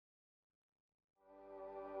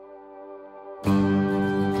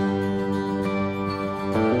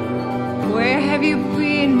Where have you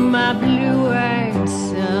been, my blue-eyed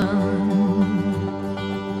son?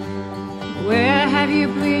 Where have you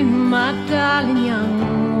been, my darling young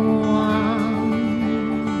one?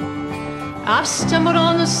 I've stumbled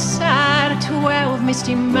on the side of 12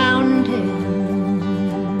 misty mountains.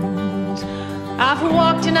 I've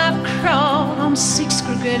walked and I've crawled on 6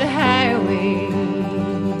 crooked highways.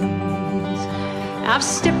 I've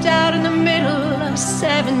stepped out in the middle of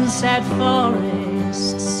 7 sad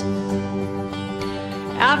forests.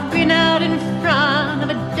 I've been out in front of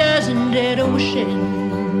a dozen dead oceans.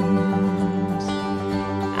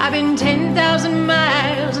 I've been 10,000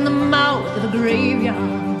 miles in the mouth of a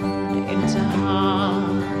graveyard. It's a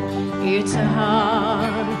hard, it's a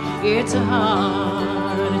hard, it's a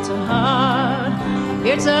hard, it's a hard,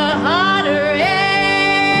 it's a harder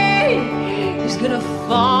rain is gonna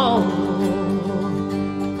fall.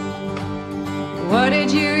 What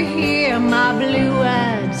did you hear, my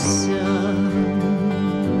blue-eyed son?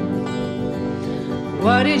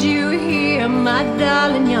 What did you hear, my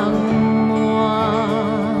darling young one?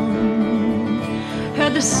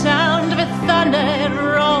 Heard the sound of a thunder, it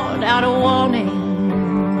roared out a warning.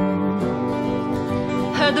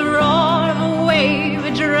 Heard the roar of a wave,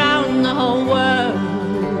 it drowned the whole world.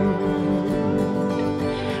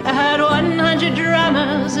 I heard 100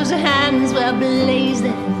 drummers whose hands were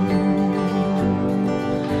blazing.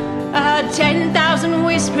 I heard 10,000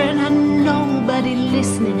 whispering and nobody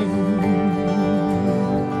listening.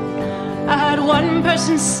 I heard one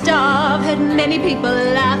person starve, heard many people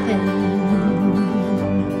laughing.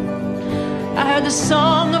 I heard the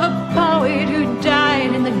song of a poet who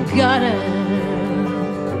died in the gutter.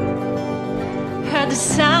 Heard the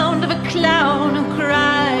sound of a clown who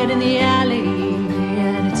cried in the alley.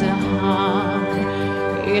 And it's a hard,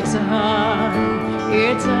 it's a hard,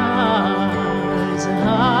 it's a hard, it's a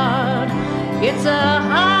hard, it's a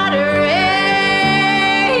harder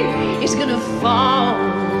rain is gonna fall.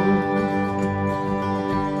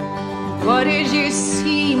 What did you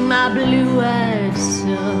see, my blue-eyed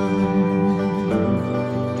son?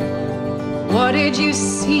 What did you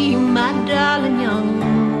see, my darling young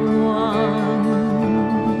one?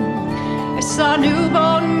 I saw a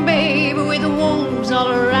newborn babe with wolves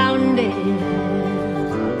all around it.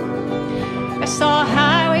 I saw a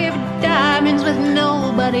highway of diamonds with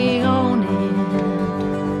nobody on it.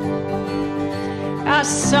 I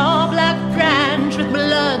saw a black branch with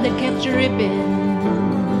blood that kept dripping.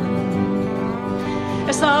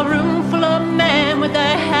 I saw a room full of men with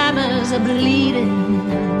their hammers a-bleeding.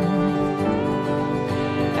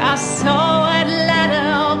 I saw a white ladder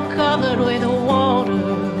all covered with water.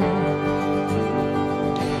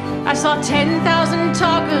 I saw 10,000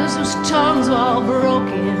 talkers whose tongues were all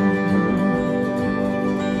broken.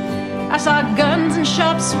 I saw guns and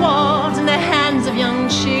sharp swords in the hands of young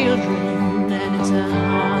children. And it's a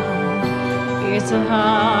hard, it's a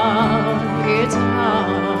hard, it's a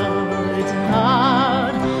hard, it's a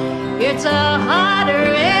hard, it's a harder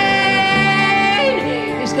rain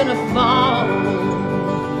is gonna fall.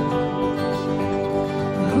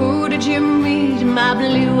 Who did you meet, my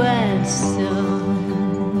blue-eyed son?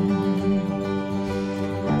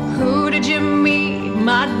 Who did you meet,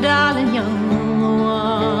 my darling young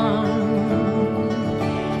one?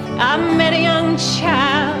 I met a young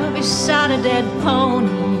child beside a dead pony.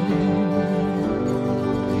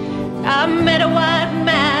 I met a white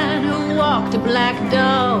man who walked a black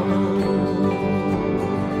dog.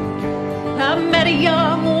 I met a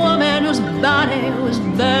young woman whose body was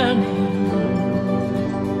burning.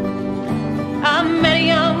 I met a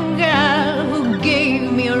young girl who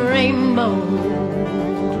gave me a rainbow.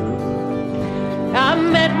 I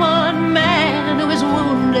met one man who was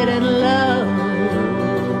wounded in love.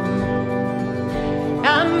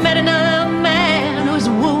 I met another man who was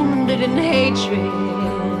wounded in hatred.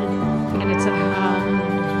 And it's a hard,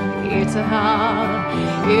 it's a hard,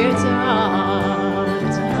 it's a hard,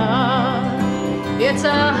 it's a hard, it's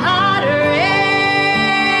a harder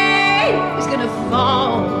rain is gonna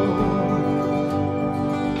fall.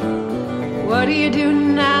 What do you do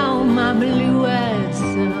now, my blue-eyed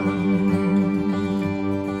son?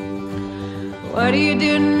 What do you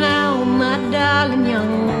do now, my darling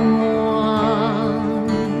young one?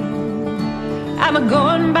 I'm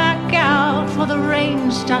a-going back out for the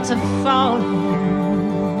rain starts a-falling.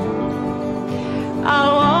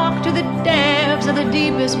 I'll walk to the depths of the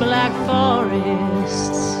deepest black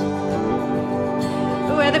forests,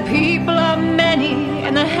 where the people are many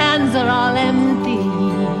and the hands are all empty,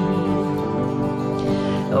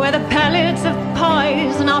 where the pellets of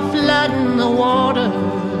poison are flooding the water,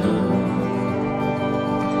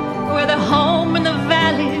 where the home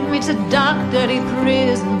a dark, dirty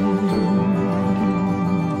prison,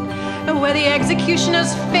 where the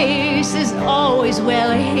executioner's face is always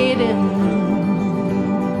well hidden,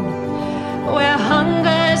 where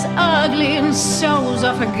hunger is ugly and souls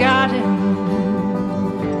are forgotten,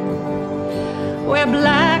 where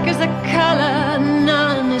black is the color,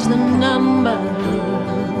 none is the number.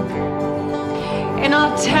 And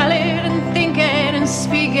I'll tell it and think it and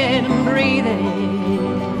speak it and breathe it,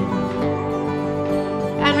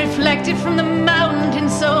 and reflect it from the mountain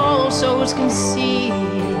so all souls can see.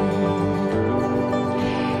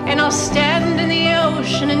 And I'll stand in the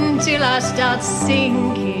ocean until I start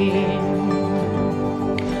sinking,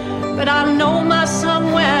 but I'll know my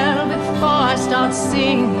song well before I start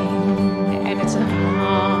singing. And it's a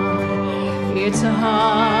hard, it's a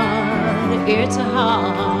hard, it's a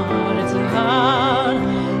hard, it's a hard,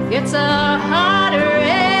 it's a harder